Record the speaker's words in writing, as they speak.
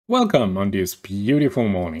Welcome on this beautiful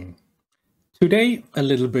morning. Today, a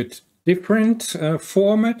little bit different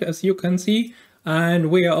format, as you can see, and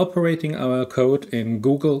we are operating our code in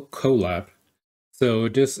Google COLAB. So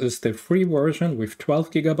this is the free version with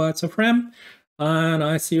 12 gigabytes of RAM. And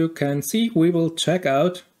as you can see, we will check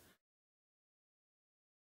out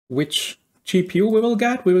which GPU we will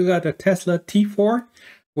get. We will get a Tesla T4.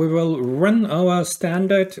 We will run our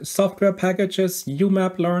standard software packages,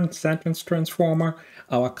 UMap Learn, Sentence Transformer,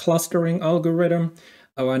 our clustering algorithm,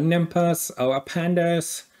 our NumPys, our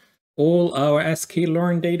Pandas, all our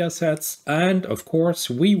sklearn datasets, and of course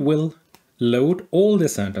we will load all the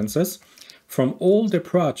sentences from all the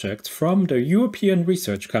projects from the European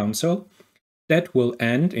Research Council that will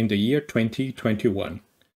end in the year 2021.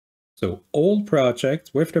 So all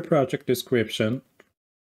projects with the project description,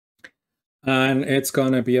 and it's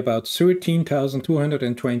going to be about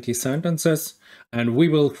 13,220 sentences, and we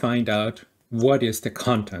will find out what is the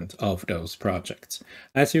content of those projects.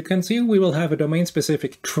 As you can see, we will have a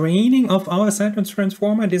domain-specific training of our sentence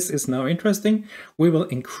transformer. This is now interesting. We will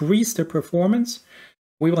increase the performance.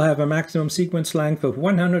 We will have a maximum sequence length of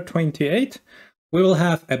 128. We will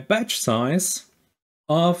have a batch size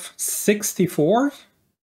of 64.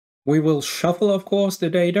 We will shuffle, of course, the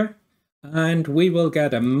data. And we will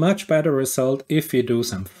get a much better result if we do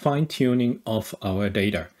some fine-tuning of our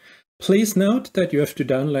data. Please note that you have to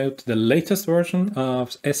download the latest version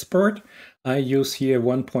of SBERT. I use here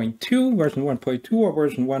 1.2, version 1.2 or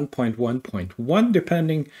version 1.1.1,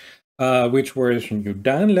 depending which version you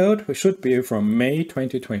download. It should be from May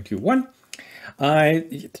 2021.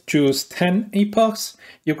 I choose 10 epochs.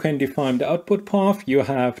 You can define the output path. You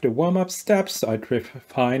have the warm-up steps. I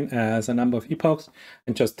define as a number of epochs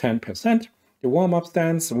and just 10%. The warm-up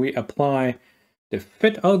stance, we apply the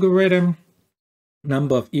fit algorithm,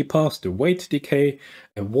 number of epochs, the weight decay,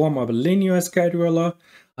 a warm-up linear scheduler.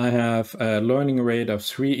 I have a learning rate of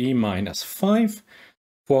 3e minus 5.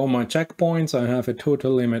 For my checkpoints, I have a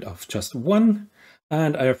total limit of just 1.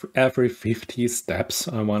 And every 50 steps,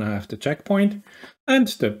 I want to have the checkpoint, and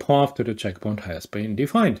the path to the checkpoint has been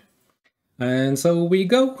defined. And so we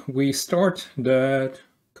go, we start the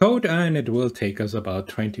code, and it will take us about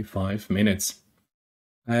 25 minutes.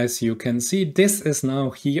 As you can see, this is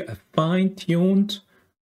now here a fine-tuned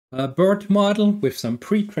BERT model with some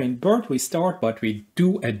pre-trained BERT. We start, but we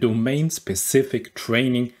do a domain-specific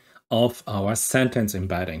training of our sentence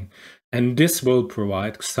embedding. And this will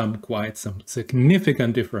provide quite some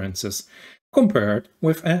significant differences compared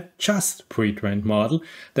with a just pre-trained model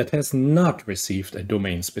that has not received a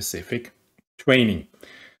domain-specific training.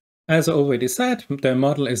 As I already said, the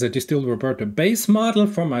model is a distilled Roberta base model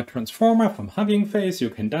from a transformer from Hugging Face. You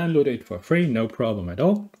can download it for free, no problem at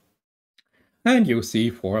all. And you see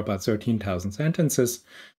for about 13,000 sentences,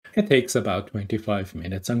 it takes about 25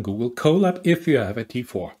 minutes on Google Colab if you have a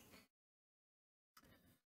T4.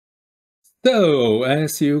 So,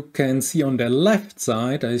 as you can see on the left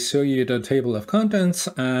side, I show you the table of contents,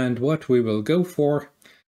 and what we will go for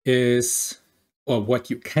is, or what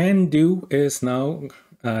you can do is now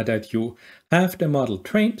that you have the model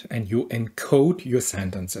trained and you encode your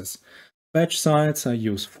sentences. Batch size I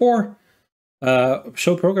use 4.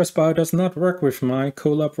 Show progress bar does not work with my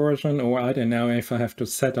COLAB version, or I don't know if I have to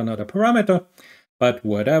set another parameter, but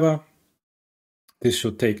whatever. This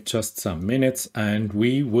should take just some minutes, and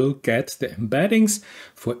we will get the embeddings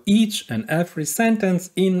for each and every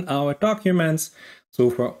sentence in our documents.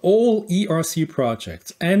 So for all ERC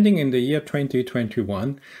projects ending in the year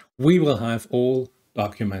 2021, we will have all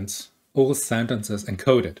documents, all sentences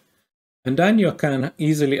encoded. And then you can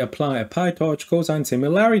easily apply a PyTorch cosine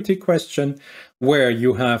similarity question where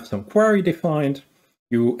you have some query defined,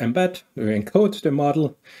 you embed, you encode the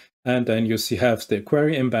model, and then you have the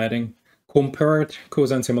query embedding compared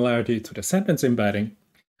cosine similarity to the sentence embedding,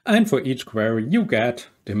 and for each query you get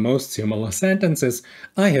the most similar sentences.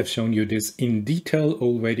 I have shown you this in detail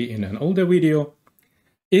already in an older video.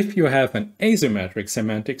 If you have an asymmetric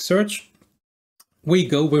semantic search, we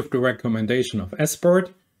go with the recommendation of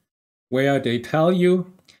SBERT, where they tell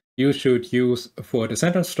you you should use for the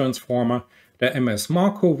sentence transformer the MS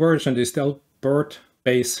Marco version, the still BERT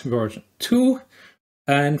base version 2,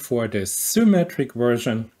 and for the symmetric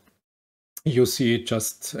version, you see it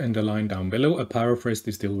just in the line down below, a paraphrase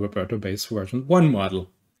distilled Roberta base version 1 model.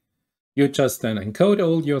 You just then encode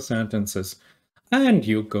all your sentences, and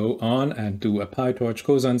you go on and do a PyTorch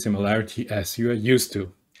cosine similarity as you are used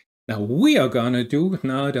to. Now we are gonna do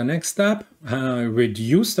now the next step,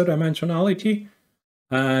 reduce the dimensionality,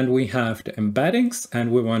 and we have the embeddings,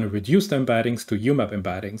 and we want to reduce the embeddings to UMap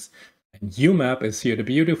embeddings. And UMap is here the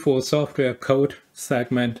beautiful software code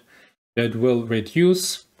segment that will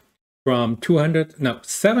reduce from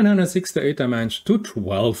 768 dimensions to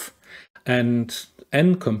 12. And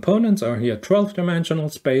n components are here 12-dimensional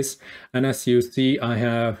space. And as you see, I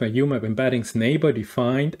have a UMAP embeddings neighbor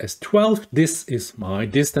defined as 12. This is my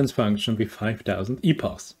distance function with 5,000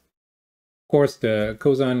 epochs. Of course, the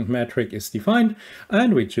cosine metric is defined,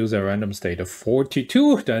 and we choose a random state of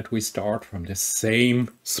 42 that we start from the same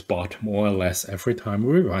spot more or less every time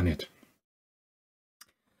we run it.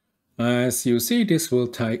 As you see, this will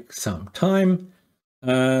take some time,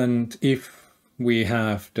 and if we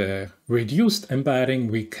have the reduced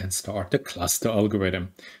embedding, we can start the cluster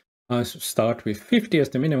algorithm. I start with 50 as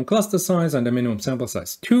the minimum cluster size and the minimum sample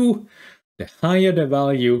size 2. The higher the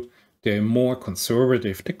value, the more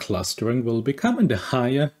conservative the clustering will become, and the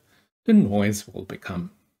higher the noise will become.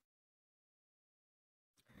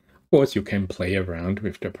 Of course, you can play around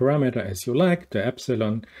with the parameter as you like. The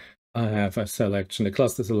epsilon, I have a selection, the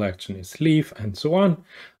cluster selection is leaf, and so on.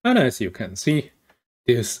 And as you can see,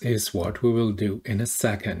 this is what we will do in a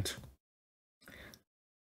second.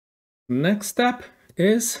 Next step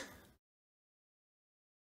is,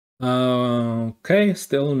 okay,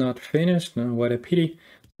 still not finished. No, what a pity.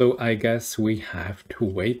 So I guess we have to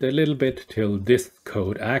wait a little bit till this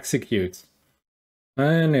code executes.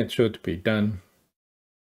 And it should be done.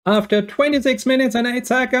 After 26 minutes and 8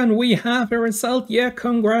 seconds, we have a result. Yeah,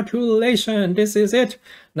 congratulations, this is it.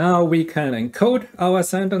 Now we can encode our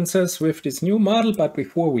sentences with this new model, but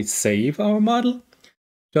before we save our model,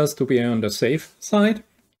 just to be on the safe side,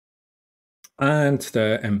 and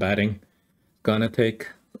the embedding gonna take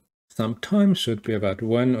some time, should be about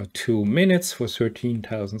 1 or 2 minutes for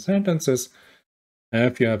 13,000 sentences.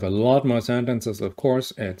 If you have a lot more sentences, of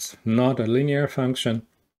course, it's not a linear function.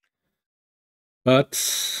 But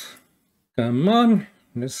come on,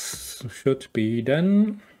 this should be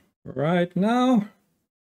done right now.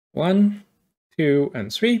 1, 2,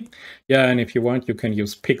 and 3. Yeah, and if you want, you can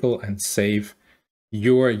use pickle and save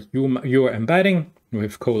your embedding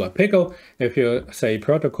with COLAB pickle. If you say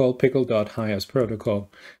protocol pickle.high as protocol,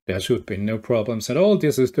 there should be no problems at all.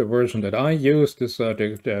 This is the version that I use. These are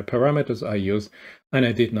the parameters I use, and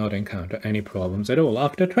I did not encounter any problems at all.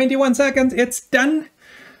 After 21 seconds, it's done.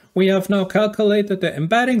 We have now calculated the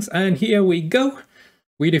embeddings, and here we go.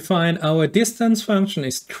 We define our distance function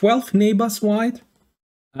is 12 neighbors wide,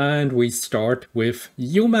 and we start with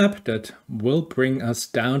UMAP that will bring us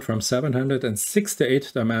down from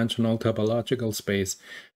 768-dimensional topological space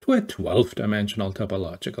to a 12-dimensional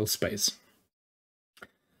topological space.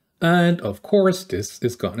 And of course, this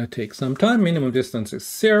is gonna take some time. Minimum distance is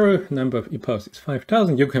 0, number of epochs is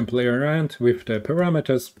 5,000. You can play around with the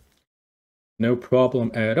parameters. No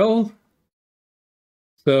problem at all.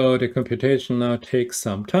 So the computation now takes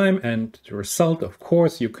some time, and the result, of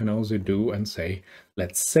course, you can also do and say,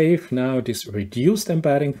 let's save now this reduced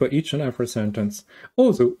embedding for each and every sentence,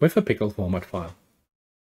 also with a pickle format file.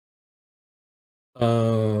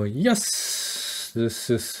 Yes,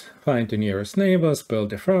 this is find the nearest neighbors,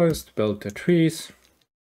 build the forest, build the trees,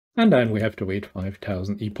 and then we have to wait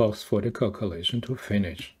 5,000 epochs for the calculation to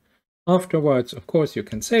finish. Afterwards, of course, you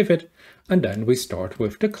can save it, and then we start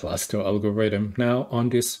with the cluster algorithm now on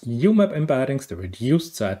this UMAP embeddings, the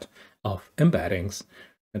reduced set of embeddings.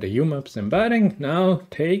 And the UMAP's embedding now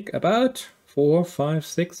take about 4, 5,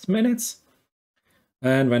 6 minutes.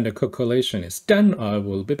 And when the calculation is done, I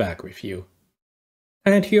will be back with you.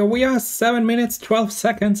 And here we are, 7 minutes, 12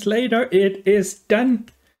 seconds later, it is done.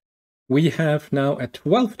 We have now a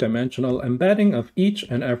 12-dimensional embedding of each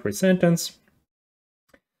and every sentence.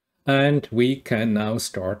 And we can now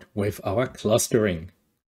start with our clustering.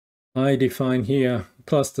 I define here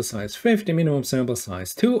cluster size 50, minimum sample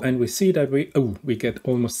size 2, and we see that we get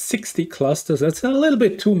almost 60 clusters. That's a little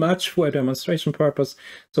bit too much for a demonstration purpose.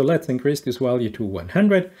 So let's increase this value to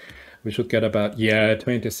 100. We should get about,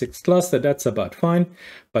 26 cluster. That's about fine.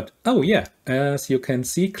 But, as you can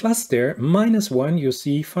see, cluster -1, you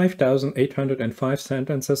see 5,805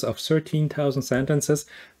 sentences of 13,000 sentences.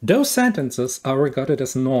 Those sentences are regarded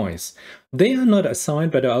as noise. They are not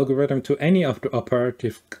assigned by the algorithm to any of the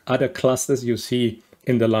operative other clusters you see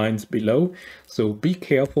in the lines below. So be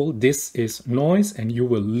careful, this is noise, and you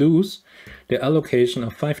will lose the allocation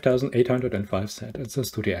of 5,805 sentences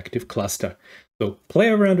to the active cluster. So play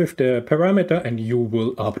around with the parameter and you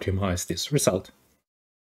will optimize this result.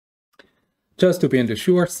 Just to be on the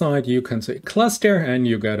sure side, you can say cluster and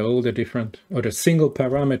you get all the different or the single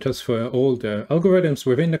parameters for all the algorithms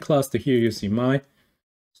within the cluster. Here you see my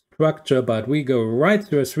structure, but we go right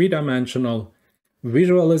to a 3-dimensional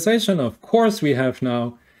visualization. Of course, we have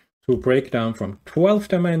now to break down from 12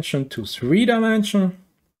 dimension to 3 dimension.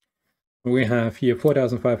 We have here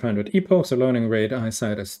 4,500 epochs. The learning rate I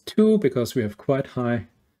set as 2 because we have quite high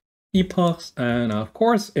epochs, and of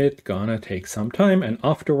course it's gonna take some time, and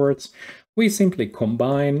afterwards we simply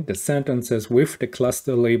combine the sentences with the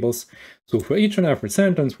cluster labels. So for each and every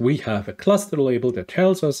sentence we have a cluster label that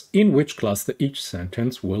tells us in which cluster each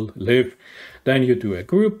sentence will live. Then you do a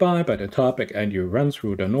group by the topic and you run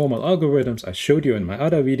through the normal algorithms I showed you in my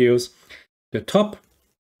other videos. The top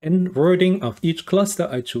end wording of each cluster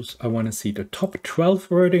I want to see the top 12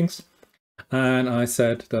 wordings. And I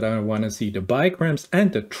said that I want to see the bigrams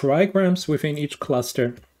and the trigrams within each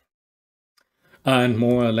cluster. And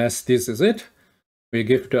more or less this is it. We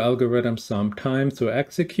give the algorithm some time to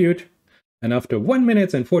execute. And after 1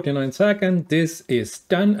 minute and 49 seconds, this is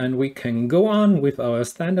done and we can go on with our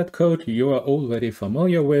standard code you are already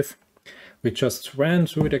familiar with. We just ran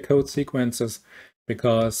through the code sequences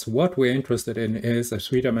because what we're interested in is a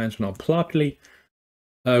three-dimensional plotly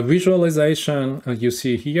visualization. You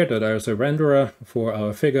see here that there's a renderer for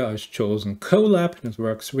our figure. I've chosen COLAB. This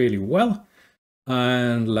works really well.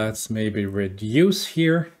 And let's maybe reduce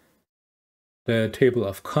here the table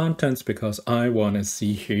of contents because I want to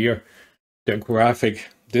see here the graphic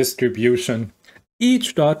distribution.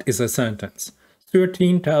 Each dot is a sentence.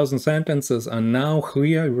 13,000 sentences are now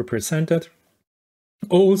here represented.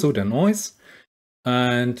 Also the noise.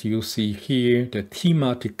 And you see here the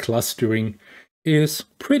thematic clustering is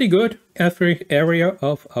pretty good. Every area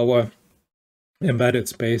of our embedded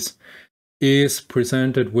space is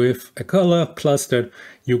presented with a color clustered.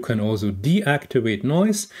 You can also deactivate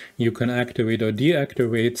noise. You can activate or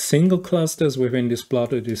deactivate single clusters within this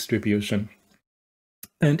plotted distribution.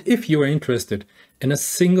 And if you are interested in a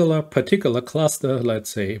singular particular cluster, let's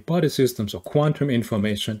say body systems or quantum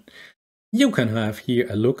information, you can have here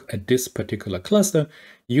a look at this particular cluster.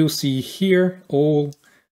 You see here all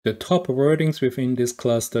the top wordings within this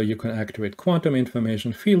cluster. You can activate quantum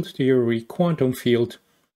information, field theory, quantum field,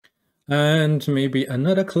 and maybe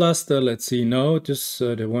another cluster. Let's see, no, this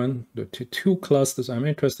the two clusters I'm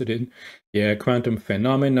interested in. Yeah, quantum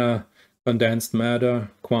phenomena, condensed matter,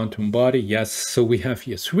 quantum body. Yes, so we have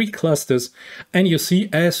here 3 clusters, and you see,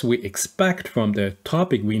 as we expect from the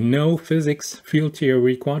topic, we know physics, field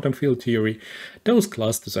theory, quantum field theory, those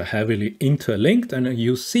clusters are heavily interlinked, and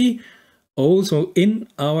you see also in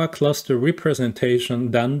our cluster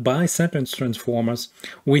representation done by sentence transformers,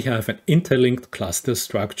 we have an interlinked cluster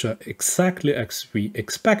structure exactly as we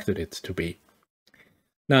expected it to be.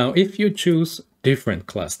 Now, if you choose different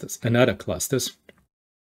clusters and other clusters,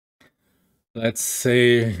 let's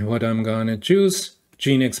say what I'm gonna choose,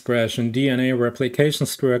 gene expression, DNA replication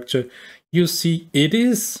structure, you see it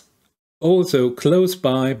is also close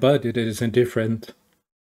by, but it is a different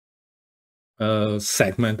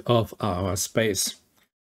segment of our space.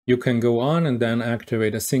 You can go on and then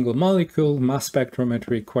activate a single molecule, mass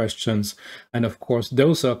spectrometry questions, and of course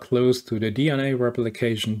those are close to the DNA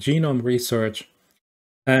replication, genome research.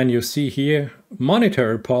 And you see here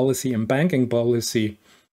monetary policy and banking policy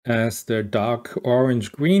as the dark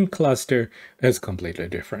orange-green cluster is completely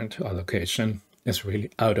different allocation. It's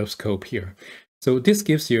really out of scope here. So this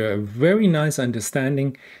gives you a very nice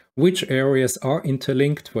understanding which areas are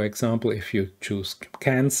interlinked. For example, if you choose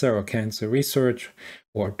cancer or cancer research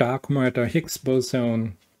or dark matter, Higgs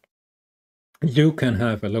boson, you can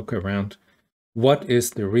have a look around what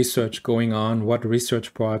is the research going on, what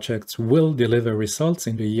research projects will deliver results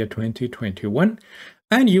in the year 2021,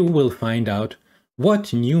 and you will find out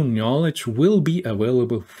what new knowledge will be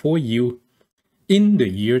available for you in the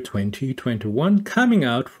year 2021 coming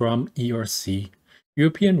out from ERC,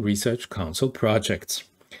 European Research Council projects.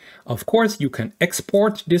 Of course, you can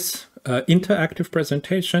export this interactive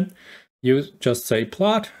presentation. You just say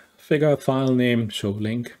plot, figure, file name, show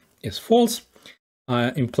link is false. I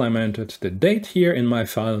implemented the date here in my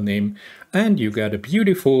file name, and you get a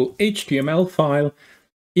beautiful HTML file.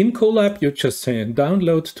 In COLAB, you just say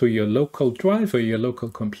download to your local drive or your local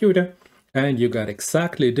computer, and you got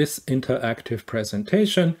exactly this interactive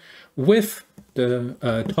presentation with the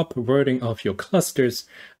top wording of your clusters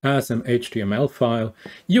as an HTML file.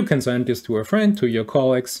 You can send this to a friend, to your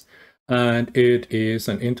colleagues, and it is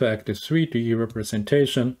an interactive 3D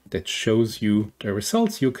representation that shows you the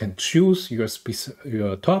results. You can choose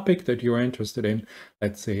your topic that you're interested in,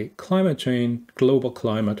 let's say climate change, global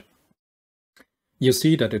climate. You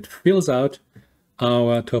see that it fills out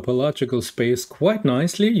our topological space quite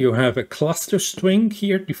nicely. You have a cluster string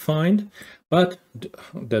here defined, but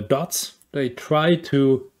the dots, they try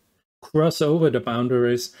to cross over the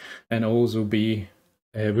boundaries and also be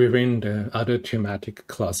within the other thematic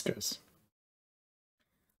clusters.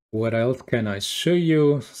 What else can I show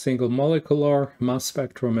you? Single molecular mass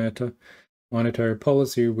spectrometer. Monetary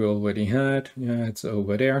policy we already had. Yeah, it's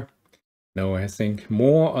over there. No, I think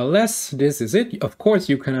more or less this is it. Of course,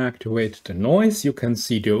 you can activate the noise. You can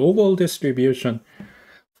see the overall distribution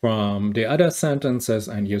from the other sentences,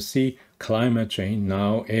 and you see climate change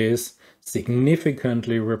now is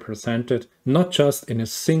significantly represented, not just in a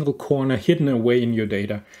single corner hidden away in your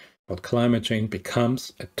data, but climate change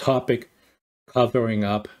becomes a topic covering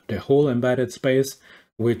up the whole embedded space,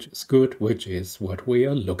 which is good, which is what we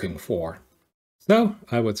are looking for. So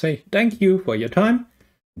I would say thank you for your time.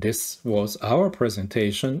 This was our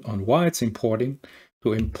presentation on why it's important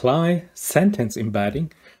to imply sentence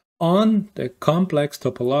embedding on the complex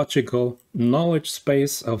topological knowledge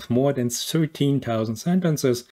space of more than 13,000 sentences